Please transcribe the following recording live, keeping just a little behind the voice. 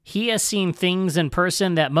He has seen things in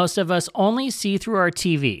person that most of us only see through our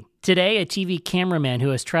TV. Today, a TV cameraman who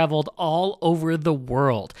has traveled all over the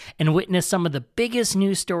world and witnessed some of the biggest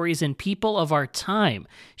news stories and people of our time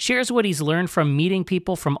shares what he's learned from meeting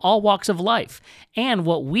people from all walks of life and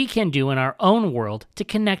what we can do in our own world to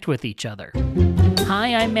connect with each other.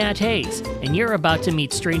 Hi, I'm Matt Hayes, and you're about to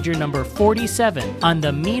meet stranger number 47 on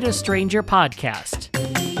the Meet a Stranger podcast.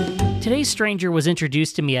 Today's stranger was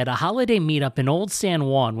introduced to me at a holiday meetup in Old San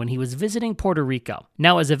Juan when he was visiting Puerto Rico.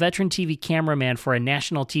 Now, as a veteran TV cameraman for a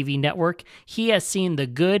national TV network, he has seen the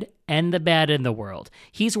good and the bad in the world.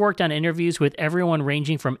 He's worked on interviews with everyone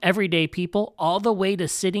ranging from everyday people all the way to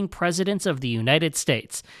sitting presidents of the United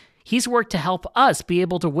States. He's worked to help us be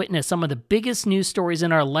able to witness some of the biggest news stories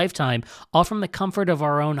in our lifetime, all from the comfort of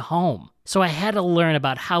our own home. So I had to learn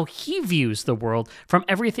about how he views the world from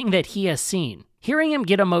everything that he has seen. Hearing him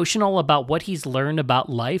get emotional about what he's learned about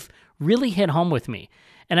life really hit home with me,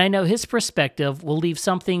 and I know his perspective will leave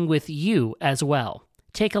something with you as well.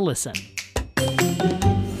 Take a listen.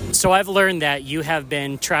 So I've learned that you have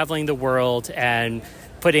been traveling the world and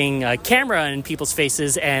putting a camera in people's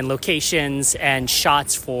faces and locations and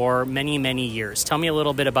shots for many, many years. Tell me a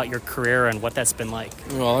little bit about your career and what that's been like.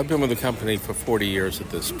 Well, I've been with the company for 40 years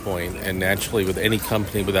at this point, and naturally with any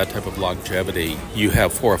company with that type of longevity, you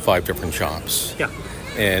have 4 or 5 different jobs. Yeah.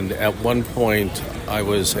 And at one point, I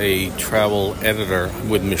was a travel editor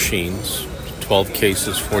with machines, 12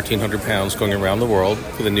 cases, 1,400 pounds going around the world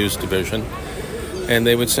for the news division. And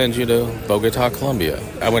they would send you to Bogota, Colombia.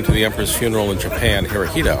 I went to the Emperor's funeral in Japan,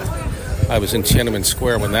 Hirohito. I was in Tiananmen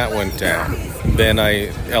Square when that went down. Then I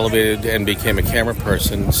elevated and became a camera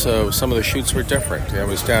person, so some of the shoots were different. I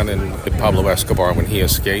was down with Pablo Escobar when he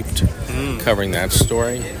escaped, covering that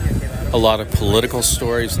story. A lot of political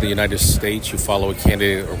stories in the United States. You follow a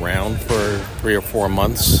candidate around for 3 or 4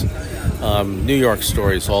 months. New York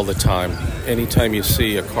stories all the time. Anytime you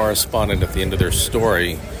see a correspondent at the end of their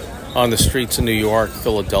story, on the streets in New York,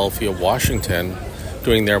 Philadelphia, Washington,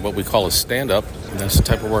 doing their what we call a stand-up, and that's the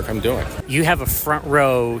type of work I'm doing. You have a front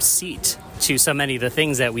row seat to so many of the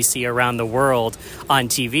things that we see around the world on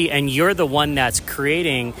TV, and you're the one that's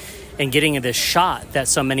creating and getting this shot that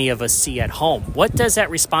so many of us see at home. What does that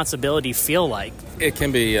responsibility feel like? It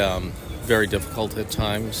can be very difficult at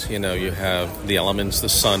times. You know, you have the elements, the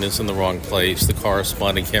sun is in the wrong place, the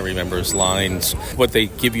correspondent can't remember his lines. What they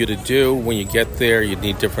give you to do when you get there, you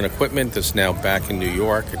need different equipment that's now back in New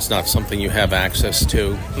York. It's not something you have access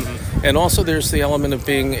to. Mm-hmm. And also there's the element of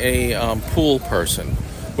being a pool person,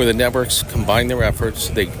 where the networks combine their efforts.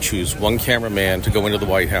 They choose one cameraman to go into the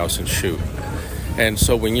White House and shoot. And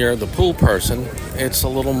so when you're the pool person, it's a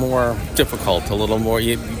little more difficult,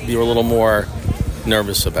 you're a little more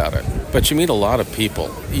nervous about it. But you meet a lot of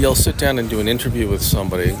people. You'll sit down and do an interview with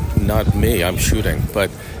somebody, not me, I'm shooting,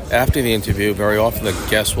 but after the interview, very often the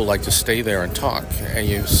guests will like to stay there and talk. And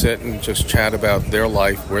you sit and just chat about their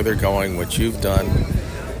life, where they're going, what you've done.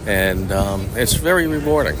 And it's very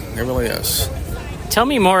rewarding. It really is. Tell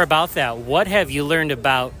me more about that. What have you learned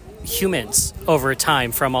about humans over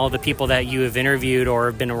time from all the people that you have interviewed or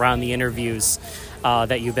have been around the interviews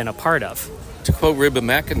that you've been a part of? To quote Reba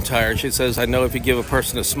McEntire, she says, "I know if you give a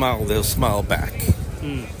person a smile, they'll smile back."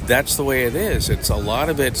 That's the way it is. It's a lot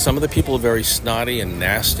of it. Some of the people are very snotty and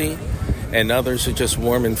nasty, and others are just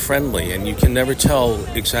warm and friendly, and you can never tell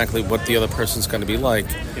exactly what the other person's going to be like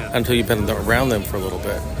until you've been around them for a little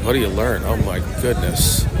bit. What do you learn? Oh my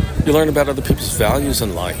goodness. You learn about other people's values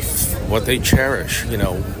in life, what they cherish,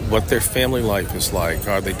 what their family life is like.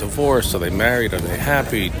 Are they divorced? Are they married? Are they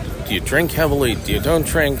happy? Do you drink heavily? Do you don't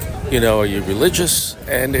drink? Are you religious?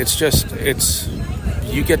 And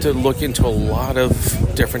you get to look into a lot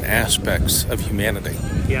of different aspects of humanity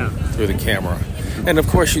through the camera. And of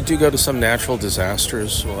course, you do go to some natural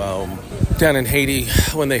disasters. Down in Haiti,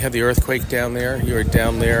 when they had the earthquake down there, you were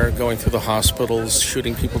down there going through the hospitals,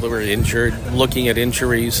 shooting people that were injured, looking at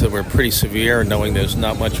injuries that were pretty severe, knowing there's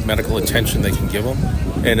not much medical attention they can give them.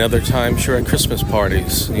 And other times, you're at Christmas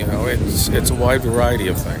parties. It's a wide variety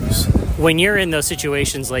of things. When you're in those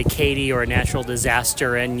situations like Haiti or a natural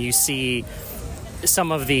disaster and you see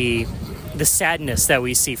some of the sadness that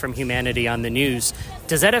we see from humanity on the news,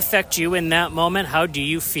 does that affect you in that moment? How do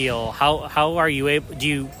you feel? How are you able? Do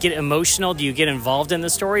you get emotional? Do you get involved in the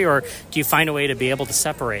story, or do you find a way to be able to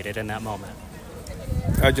separate it in that moment?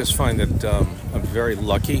 I just find that I'm very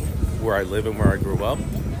lucky where I live and where I grew up,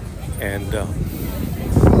 and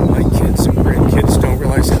my kids and grandkids don't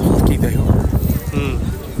realize how lucky they are.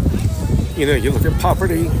 You look at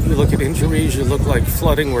poverty, you look at injuries, you look like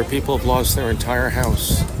flooding where people have lost their entire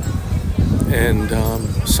house. And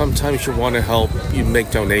sometimes you want to help, you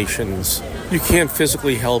make donations. You can't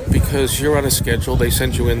physically help because you're on a schedule. They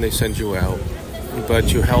send you in, they send you out.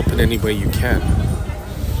 But you help in any way you can.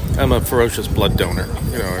 I'm a ferocious blood donor.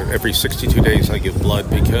 Every 62 days I give blood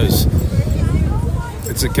because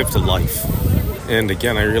it's a gift of life. And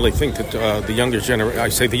again, I really think that the younger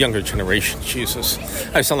generation, Jesus,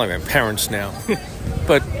 I sound like my parents now.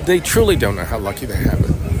 But they truly don't know how lucky they have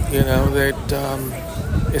it.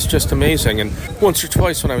 It's just amazing. And once or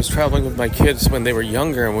twice when I was traveling with my kids when they were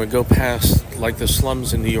younger and we'd go past like the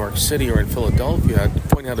slums in New York City or in Philadelphia, I'd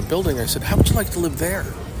point out a building. I said, how would you like to live there?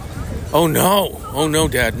 Oh, no,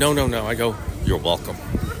 Dad. No. I go, you're welcome.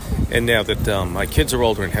 And now that my kids are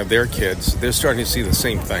older and have their kids, they're starting to see the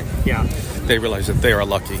same thing. Yeah. They realize that they are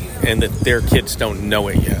lucky and that their kids don't know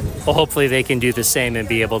it yet. Well, hopefully they can do the same and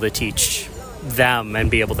be able to teach them and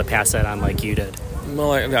be able to pass that on like you did.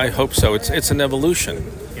 Well, I hope so. It's an evolution.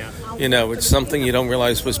 Yeah. It's something you don't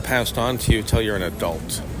realize was passed on to you until you're an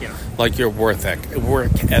adult. Yeah. Like your work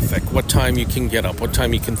ethic, what time you can get up, what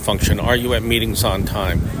time you can function, are you at meetings on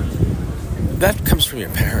time? That comes from your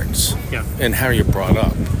parents. Yeah. And how you're brought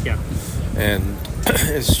up. Yeah. And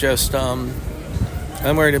it's just, I'm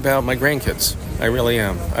worried about my grandkids. I really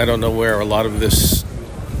am. I don't know where a lot of this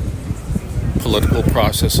political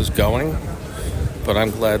process is going, but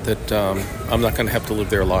I'm glad that I'm not going to have to live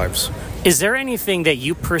their lives. Is there anything that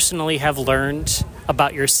you personally have learned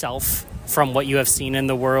about yourself from what you have seen in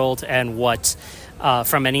the world and what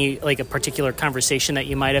from any like a particular conversation that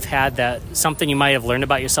you might have had, that something you might have learned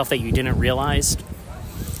about yourself that you didn't realize?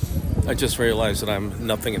 I just realized that I'm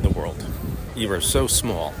nothing in the world. You are so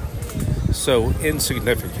small, so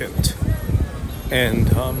insignificant. And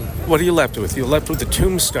what are you left with? You're left with a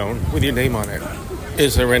tombstone with your name on it.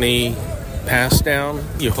 Is there any pass down?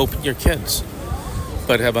 You hope your kids.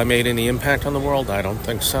 But have I made any impact on the world? I don't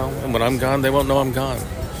think so. And when I'm gone, they won't know I'm gone.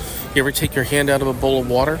 You ever take your hand out of a bowl of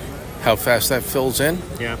water? How fast that fills in?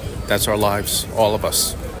 Yeah. That's our lives, all of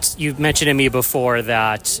us. You've mentioned to me before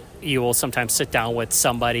that you will sometimes sit down with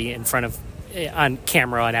somebody in front of on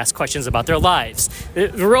camera and ask questions about their lives. The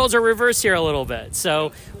roles are reversed here a little bit.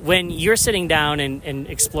 So when you're sitting down and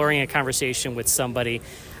exploring a conversation with somebody,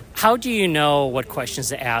 how do you know what questions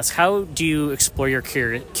to ask? How do you explore your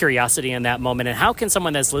curiosity in that moment? And how can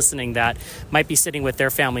someone that's listening that might be sitting with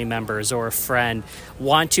their family members or a friend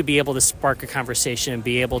want to be able to spark a conversation and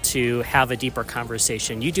be able to have a deeper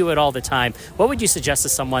conversation? You do it all the time. What would you suggest to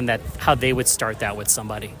someone that how they would start that with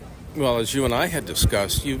somebody? Well, as you and I had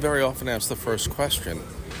discussed, you very often ask the first question,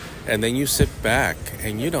 and then you sit back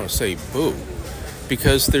and you don't say boo,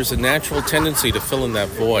 because there's a natural tendency to fill in that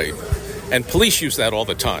void. And police use that all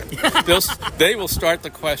the time. They will start the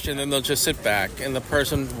question, and they'll just sit back, and the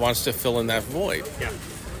person wants to fill in that void. Yeah.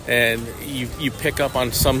 And you pick up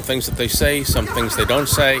on some things that they say, some things they don't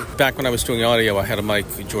say. Back when I was doing audio, I had a mic,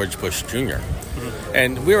 George Bush Jr. Mm-hmm.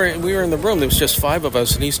 And we were in the room. There was just 5 of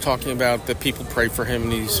us, and he's talking about that people pray for him,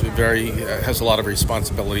 and he's has a lot of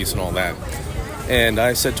responsibilities and all that. And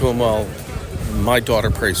I said to him, well, my daughter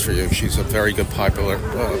prays for you. She's a very good popular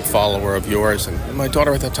follower of yours. And my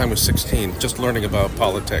daughter at that time was 16, just learning about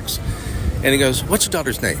politics. And he goes, what's your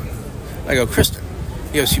daughter's name? I go, Kristen.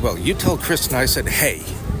 He goes, well, you tell Kristen I said, hey.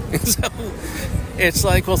 So it's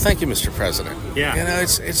like, well, thank you, Mr. President. Yeah.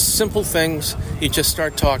 It's simple things. You just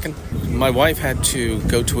start talking. My wife had to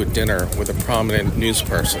go to a dinner with a prominent news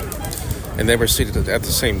person, and they were seated at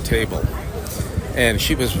the same table. And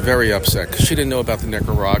she was very upset because she didn't know about the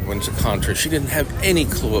Nicaraguans, the Contras. She didn't have any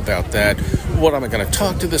clue about that. What am I going to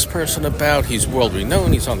talk to this person about? He's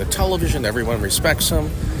world-renowned. He's on the television. Everyone respects him.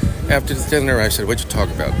 After the dinner, I said, what'd you talk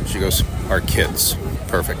about? She goes, our kids.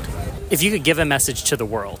 Perfect. If you could give a message to the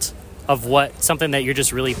world of something that you're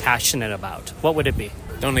just really passionate about, what would it be?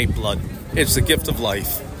 Donate blood. It's the gift of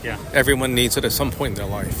life. Yeah. Everyone needs it at some point in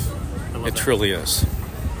their life. It truly is.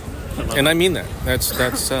 And I mean that.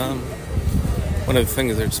 That's one of the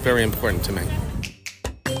things that's very important to me.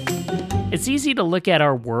 It's easy to look at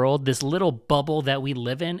our world, this little bubble that we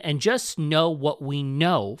live in, and just know what we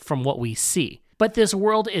know from what we see. But this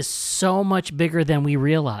world is so much bigger than we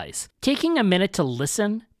realize. Taking a minute to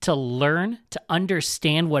listen, to learn, to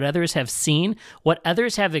understand what others have seen, what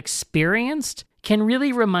others have experienced, can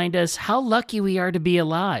really remind us how lucky we are to be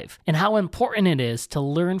alive and how important it is to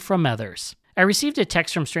learn from others. I received a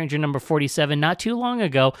text from stranger number 47 not too long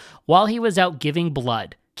ago while he was out giving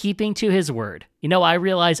blood, keeping to his word. I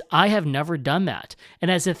realize I have never done that. And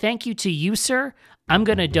as a thank you to you, sir, I'm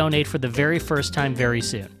going to donate for the very first time very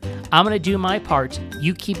soon. I'm going to do my part.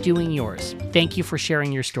 You keep doing yours. Thank you for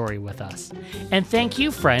sharing your story with us. And thank you,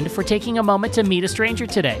 friend, for taking a moment to meet a stranger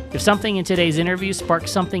today. If something in today's interview sparked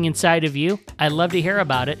something inside of you, I'd love to hear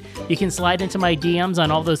about it. You can slide into my DMs on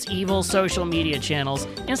all those evil social media channels.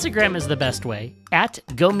 Instagram is the best way, at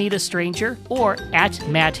Go Meet a Stranger or at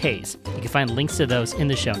Matt Hayes. You can find links to those in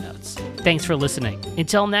the show notes. Thanks for listening.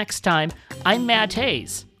 Until next time, I'm Matt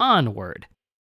Hayes. Onward.